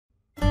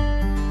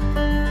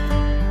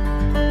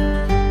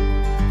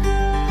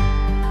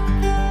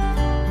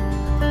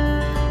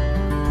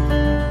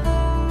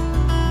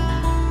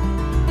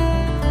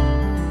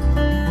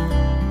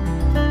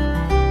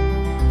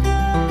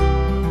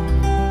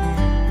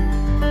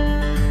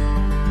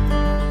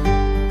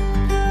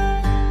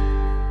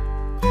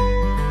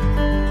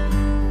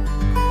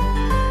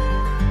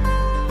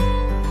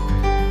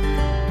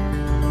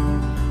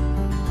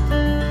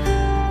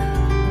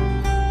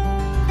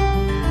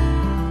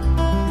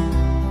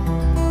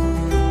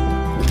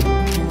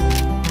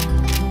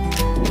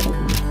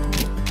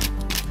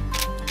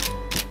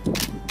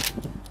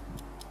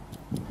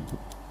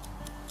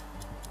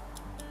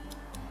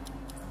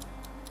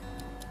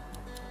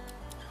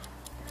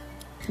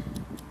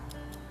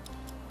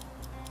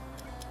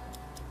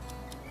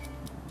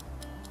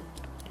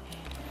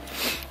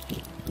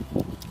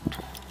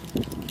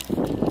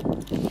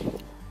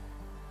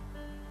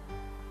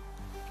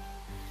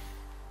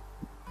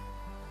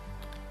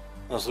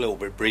it's a little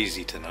bit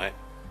breezy tonight,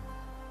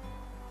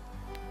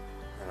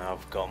 and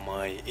I've got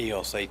my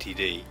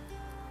EOS80D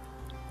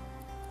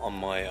on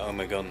my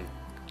Omegon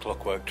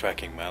clockwork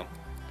tracking mount,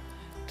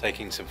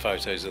 taking some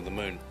photos of the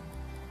moon.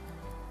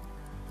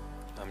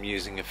 I'm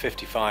using a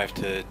 55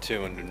 to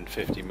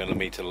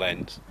 250mm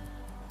lens,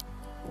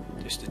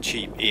 just a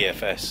cheap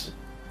EFS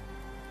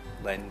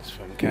lens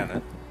from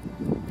Canon.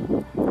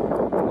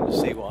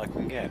 Let's see what I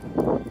can get.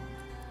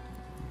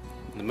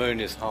 The moon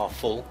is half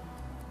full,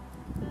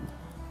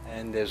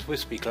 and there's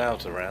wispy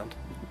clouds around,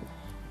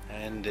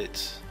 and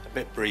it's a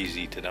bit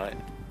breezy tonight.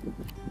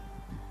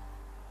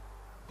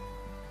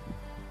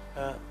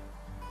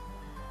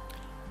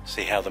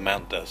 See how the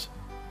mount does.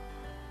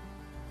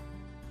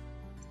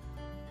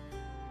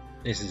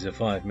 This is a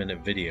 5-minute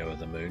video of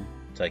the moon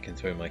taken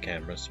through my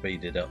camera,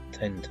 speeded up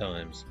 10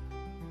 times,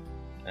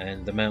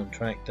 and the mount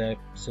tracked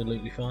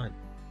absolutely fine.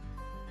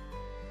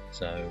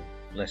 So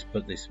let's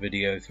put this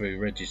video through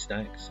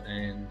Registax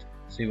and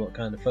see what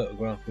kind of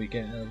photograph we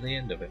get at the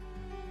end of it.